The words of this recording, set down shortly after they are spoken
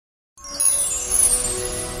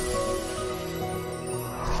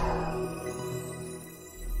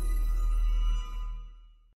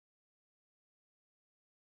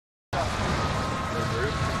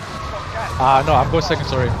No, I'm going second,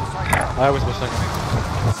 sorry. I always go second.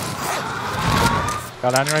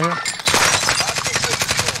 Got landing right here.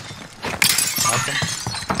 Awesome.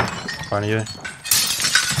 In front of you.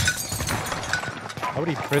 I would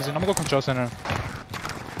eat prison. I'm gonna go control center.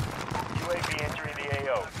 UAV entering the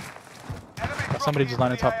AO. Got somebody just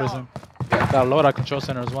landing top prison. Got a load at control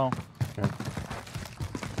center as well. Yeah.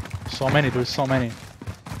 So many, dude. So many.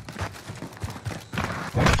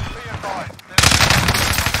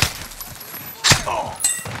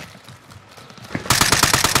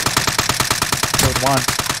 Killed one.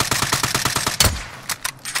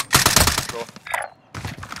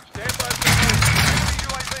 Stand by for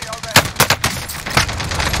UAV overhead.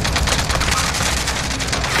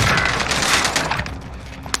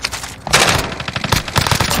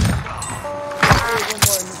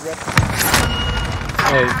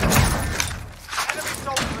 Hey.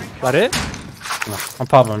 That it? No, I'm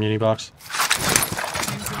popping on Unibox.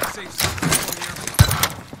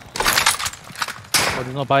 Oh,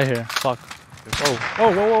 there's no buy here. Fuck. Oh,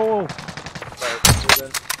 whoa, whoa, whoa,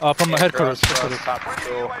 whoa. From the headquarters.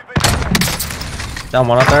 Down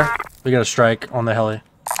one up there. We got a strike on the heli.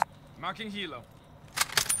 Marking helo.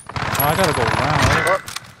 Oh, I gotta go around.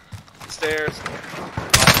 Stairs.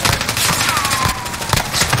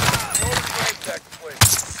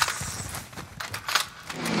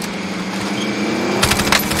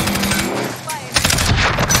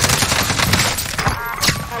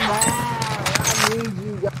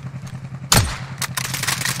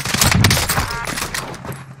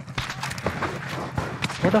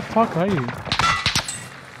 Where the fuck are you?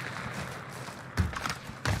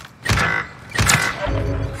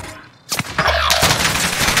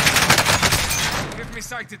 Give me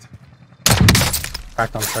sighted.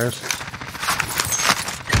 Cracked on stairs.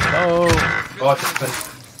 Oh. Oh,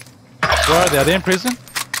 Where are they? Are they in prison?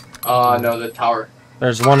 no, the tower.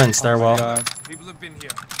 There's one in Oh stairwell. my God. People have been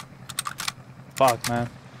here. Fuck, man.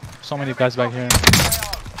 So many guys back here.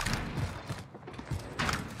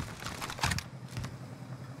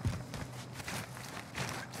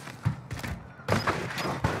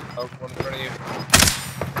 Oh, one in front of you.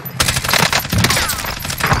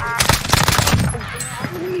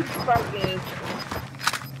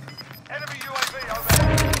 Enemy UAV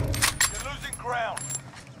overhead. You're losing ground.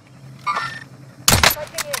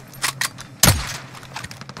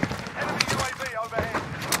 Enemy UAV overhead.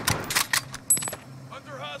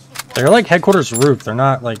 Under hostile. They're like headquarters roof. They're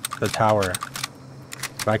not like the tower.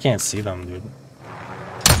 But I can't see them, dude.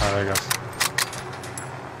 Oh, there you go.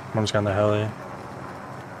 One just got in the heli.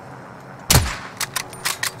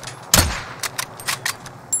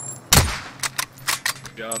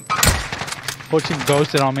 Jump. Coaching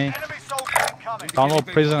ghosted on me. Enemy soldier incoming. Download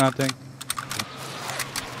prison, I think.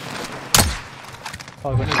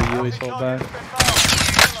 Fuck, I need the UE so bad.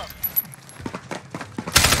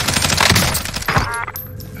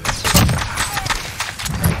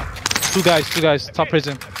 Two guys, top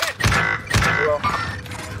prison.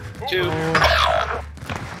 Two.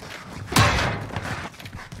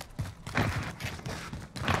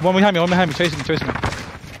 One behind me, chase me.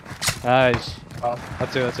 Nice. Oh.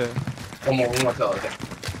 That's it. One more tower. Okay.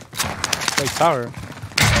 Like tower.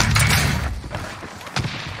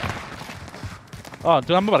 Oh,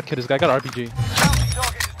 dude, I'm about to kill this guy. I got an RPG.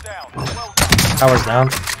 Target is down. Well done. Tower's down.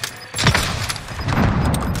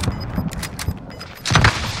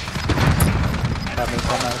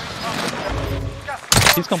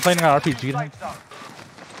 He's complaining on RPG.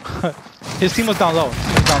 His team was down low.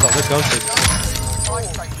 Let's go.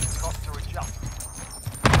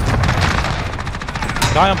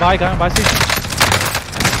 Guy on buy, see.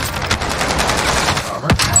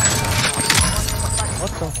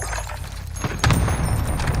 What the?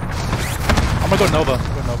 I'm gonna go Nova.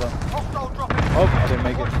 Oh, I didn't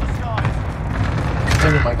make it.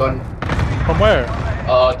 Oh my god. From where?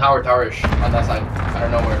 Towerish on that side. I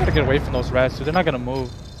don't know I where. gotta get away from those rats, dude. They're not gonna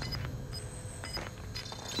move.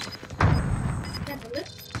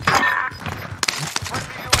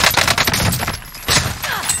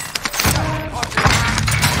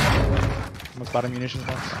 Almost bought a munitions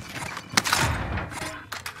box.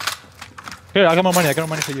 Here, I got more money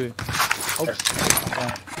for you. Oops.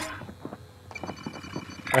 Yeah.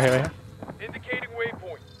 Right here. Indicating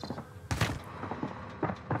waypoint.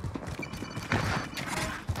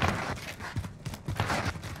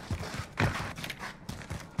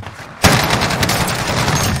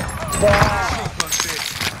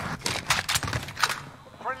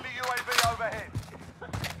 Friendly UAV overhead.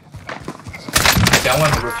 That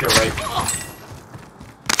one's roof to your right.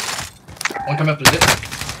 One coming up to zip.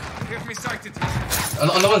 Give me sighted.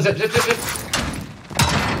 Another one zip.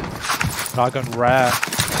 Shotgun rat.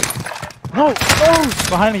 No! No!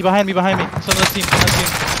 Behind me, behind me, behind me. It's another team, another team.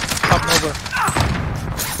 Top Nova.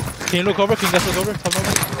 Can you look over? Can you guys look over? Top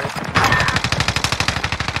Nova?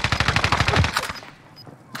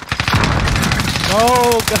 No,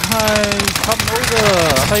 guys! Top Nova!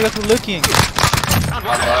 I thought you guys were looking.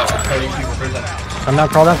 Come down,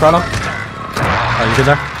 crawl down, crawl down. Oh, you good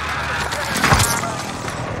there?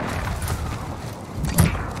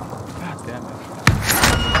 God damn it.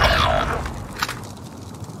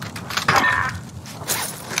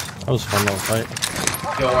 That was a fun little fight.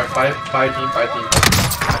 Yo, alright, five team.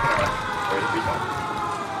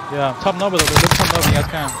 Yeah, Top Nova though. Look Top Nova, you guys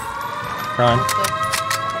can. Trying.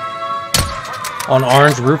 On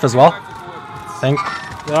orange roof as well. Think.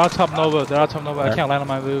 They're all Top Nova. They're all Top Nova. I can't land on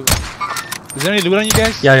my move. Is there any loot on you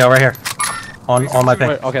guys? Yeah, right here. On my ping.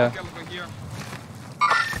 Wait, okay. Caliber here.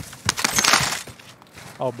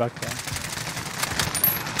 Oh, back there.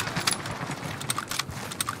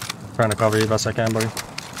 Trying to cover you best I can, buddy.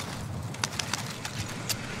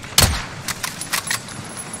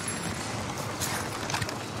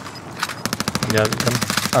 Yeah.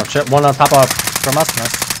 Oh shit! One on top of from us.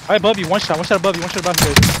 Nice. Right above you. One shot above you. One shot above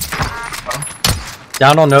you.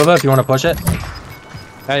 Down on Nova if you want to push it.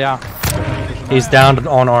 Yeah. He's down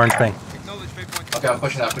on orange ping. Acknowledge waypoint. Okay, I'm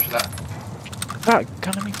pushing that. God,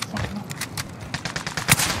 me fucking up.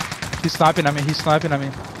 He's sniping at me.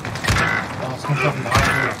 Oh, some stuff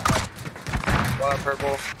behind me. One on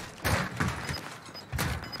purple.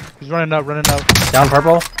 He's running up. Down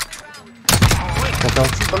purple. Okay.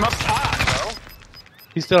 From up top, bro.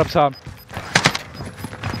 He's still up top.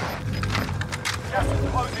 Gas is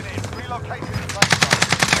closing in. Relocating the safe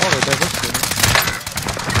Oh, they're dead. That's good.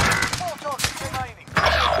 zone. 4 targets remaining.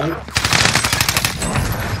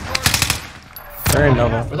 They're in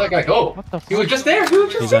Nova. Where'd that guy go? What the fuck? He was just there.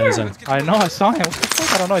 He's in. He's in. I know, I saw him. What the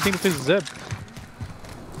fuck? I don't know. I think the place is zip.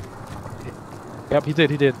 Yep, he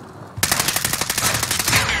did.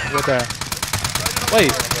 Right there.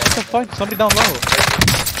 Wait, what the fuck? Somebody down low.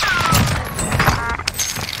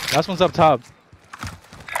 Last one's up top.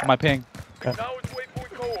 On my ping. Now it's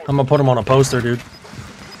waypoint call. I'm gonna put him on a poster, dude.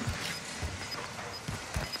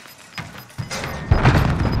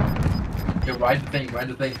 Yo, ride the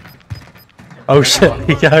thing. Oh shit!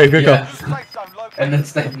 Yeah, good go. Safe zone located. And then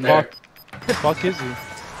stay in there. What the fuck is he?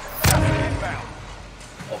 Inbound.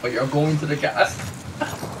 Oh, but you're going to the gas.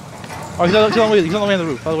 Oh, he's on the way on the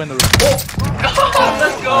roof.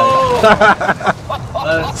 Let's go!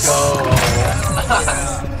 Let's go!